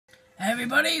Hey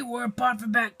everybody, we're part for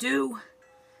back 2.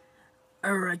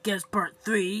 Or I guess part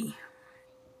 3.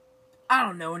 I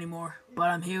don't know anymore. But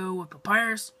I'm here with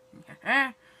Papyrus.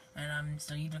 And I'm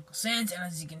still eating Uncle Sans. And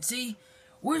as you can see,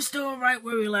 we're still right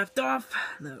where we left off.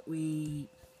 We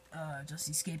just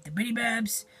escaped the Bitty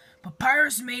Babs.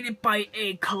 Papyrus made it by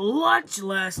a clutch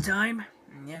last time.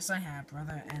 Yes, I have,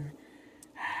 brother. And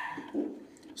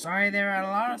sorry, there are a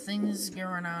lot of things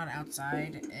going on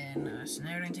outside in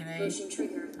Snowden today.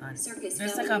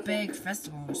 There's like a big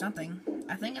festival or something.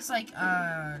 I think it's like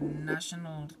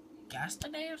National Gaster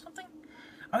Day or something.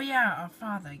 Oh yeah, our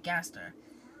father, Gaster.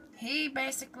 He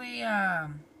basically,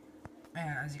 as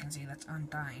you can see, that's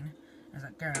Undyne. There's a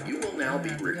girl. You will now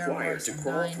be required to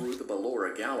crawl through the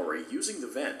Ballora Gallery using the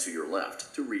vent to your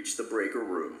left to reach the breaker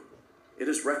room. It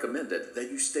is recommended that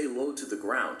you stay low to the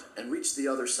ground and reach the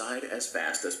other side as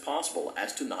fast as possible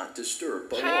as to not disturb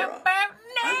Ballora.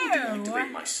 I will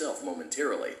deactivate myself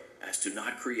momentarily as to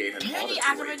not create an auditory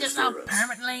deactivate yourself disturbance.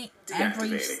 permanently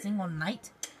every single night?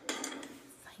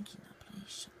 Thank you, now please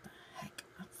shut the heck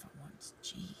up for once,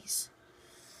 jeez.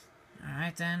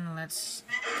 Alright then, let's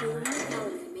go.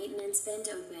 Maintenance vent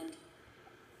opened.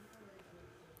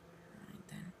 Alright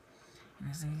then.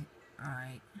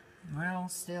 Alright. Well,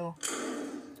 still,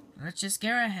 let's just go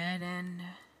ahead and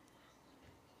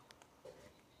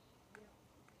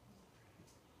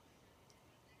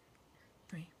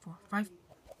 3, 4, 5.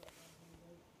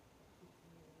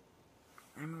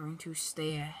 I'm going to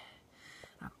stay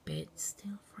a bit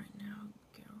still right now.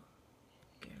 Go.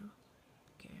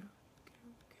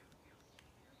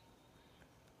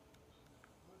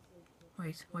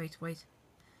 Wait.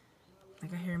 I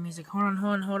can hear music. Hold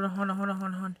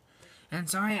on. And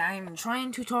sorry, I'm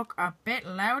trying to talk a bit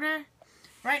louder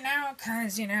right now,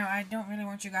 because, you know, I don't really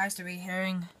want you guys to be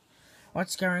hearing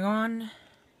what's going on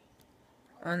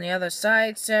the other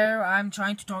side, so I'm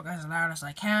trying to talk as loud as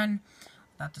I can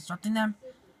without disrupting them.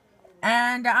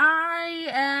 And I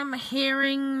am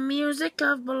hearing music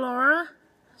of Ballora,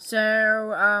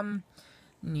 so,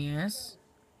 yes.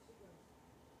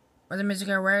 Where's the music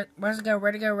go? Where'd it go?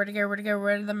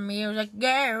 Where'd the music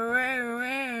go?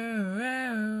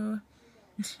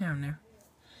 Oh no.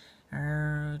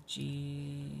 Oh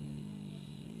gee.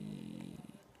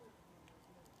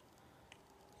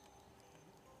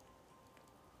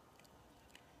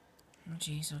 Oh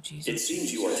jeez. It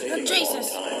seems you are taking a long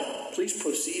time. Please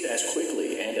proceed as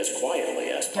quickly and as quietly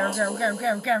as possible. Go.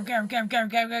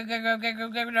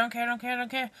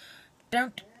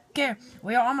 Don't care.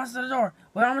 We are almost at the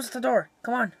door.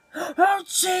 Come on. Oh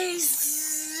jeez.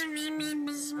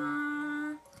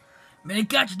 But it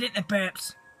got you, didn't it,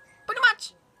 perhaps? Pretty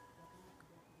much.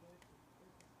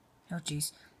 Oh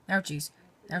jeez.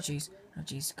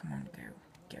 Come on, go.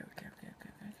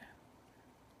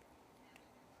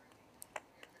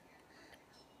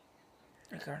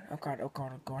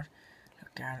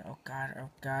 Oh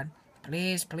God.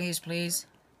 Please. Please,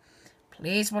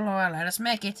 Ballora, let us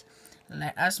make it.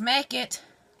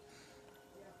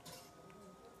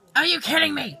 Are you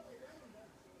kidding me?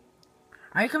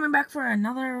 Are you coming back for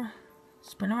another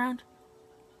spin around?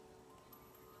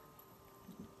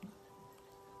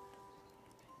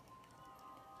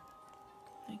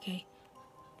 Okay. I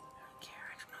do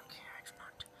not care.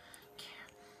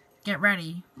 Get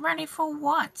ready. Ready for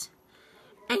what?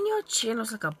 And your chin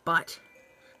looks like a butt.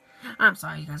 I'm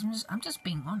sorry, you guys. I'm just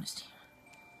being honest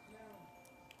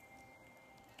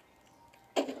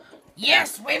here.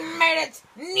 Yes, we made it!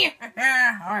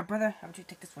 Alright, brother, how would you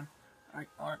take this one?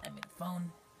 Alright, I mean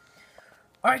phone.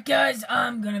 Alright, guys,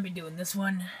 I'm gonna be doing this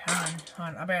one. Hold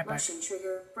on, I'll be right back. Russian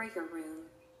trigger breaker room.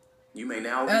 You may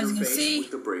now interface with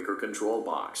the breaker control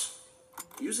box.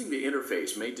 Using the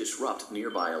interface may disrupt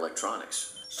nearby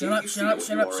electronics. Shut up. Disconnect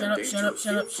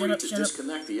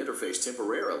the interface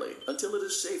temporarily until it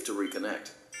is safe to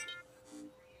reconnect.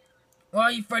 Where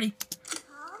are you, Freddy? Calm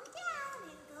down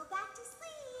and go back to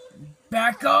sleep.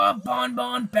 Back off,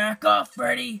 Bonbon. Back off,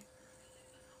 Freddy.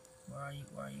 Where are you?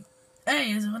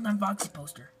 Hey, there's a Funtime Foxy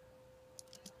poster.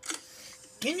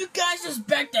 Can you guys just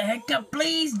back the heck up,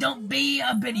 please? Don't be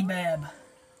a Bitty Bab.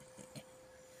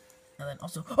 And then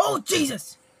also, oh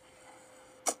Jesus!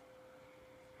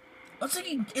 It looks like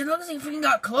he freaking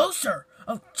got closer.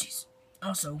 Oh jeez.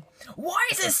 Also, why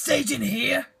is this stage in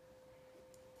here?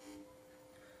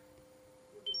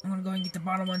 I'm gonna go and get the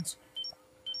bottom ones.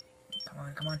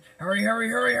 Come on.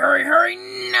 Hurry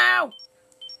now!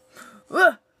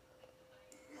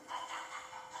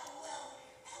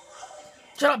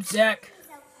 Shut up, Zach.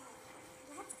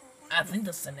 I think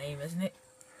that's the name, isn't it?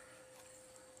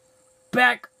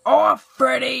 Back off,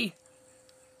 Freddy!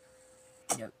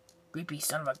 You creepy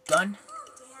son of a gun. I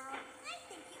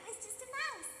think it was just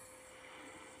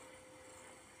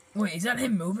Wait, is that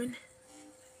him moving?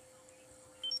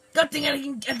 Good thing I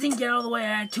didn't get all the way.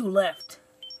 I had 2 left.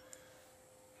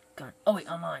 God. Oh wait,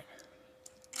 online.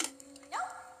 Nope,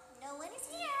 no one is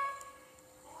here.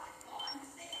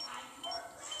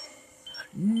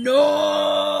 No,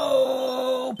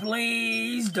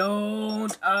 please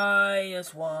don't. I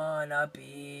just wanna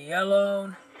be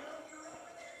alone.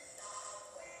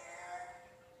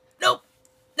 Nope.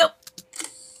 Nope.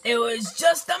 It was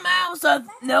just a mouse.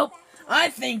 Nope. I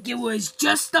think it was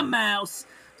just a mouse.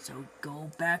 So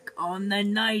go back on the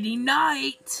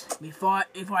night before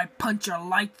I punch your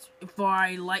lights.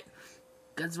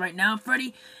 Because right now,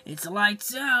 Freddy, it's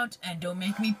lights out, and don't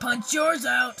make me punch yours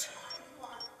out.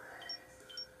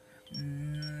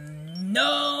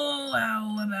 No,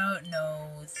 how about no?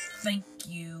 Thank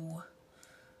you.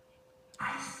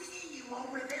 I see you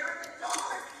over there in the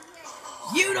dark.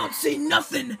 You don't see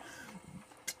nothing.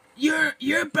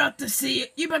 You're about to see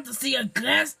it. You're about to see a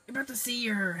glass. You're about to see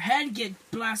your head get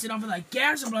blasted off with a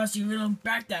gas blast. You little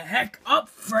back the heck up,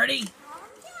 Freddy. Calm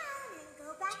down and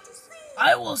go back to sleep.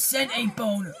 I will send a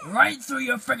bone right through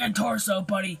your friggin' torso,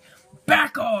 buddy.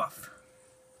 Back off.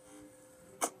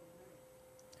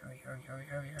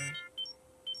 Hurry.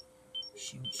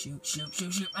 Shoot.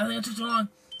 I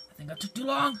think I took too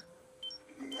long.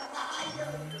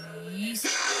 Please.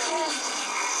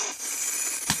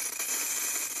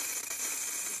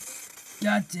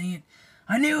 God dang it.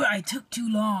 I knew I took too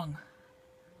long.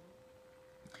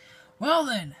 Well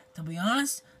then, to be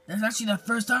honest, that's actually the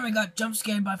first time I got jump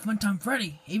scared by Funtime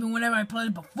Freddy. Even whenever I played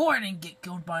it before, I didn't get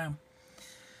killed by him.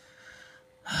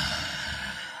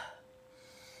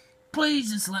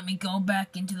 Please just let me go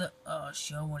back into the... Oh,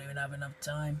 shit, I won't even have enough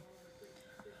time.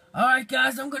 Alright,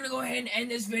 guys, I'm gonna go ahead and end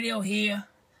this video here.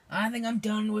 I think I'm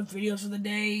done with videos for the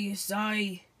day.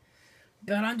 Sorry.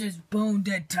 But I'm just bone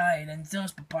dead tired, and so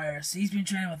is Papyrus. He's been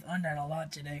training with Undead a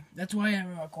lot today. That's why I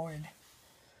haven't recorded.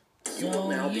 You will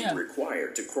now be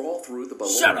required to crawl through the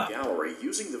below gallery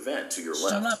using the vent to your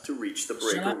left to reach the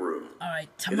breaker room. Alright,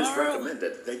 It is tomorrow...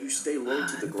 recommended that you stay low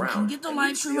to the if we ground can get the and live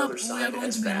reach stream the up, other we are side going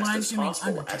as to be fast live as streaming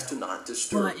possible as to not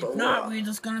disturb But if below. not, we're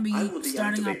just going to be I will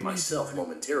starting our deactivate myself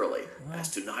momentarily as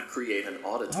to not create an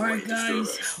auditory Alright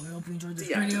guys, disturbance. we hope you enjoyed this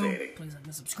video. Please like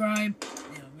and subscribe.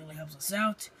 It really helps us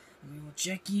out. We will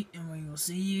check you, and we will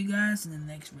see you guys in the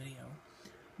next video.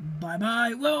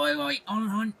 Bye-bye. Wait.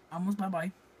 On. Almost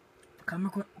bye-bye.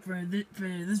 For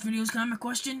this video's comment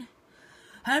question: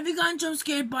 have you gotten jump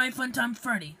scared by Funtime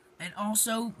Freddy? And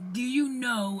also, do you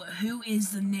know who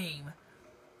is the name,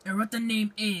 or what the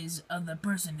name is of the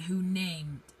person who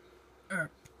named, or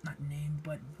not named,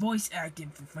 but voice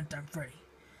acted for Funtime Freddy?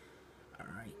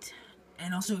 Alright.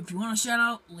 And also, if you want a shout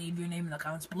out, leave your name in the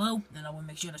comments below, and I will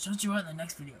make sure to shout you out in the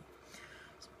next video.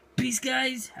 Peace,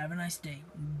 guys. Have a nice day.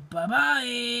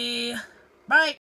 Bye-bye. Bye.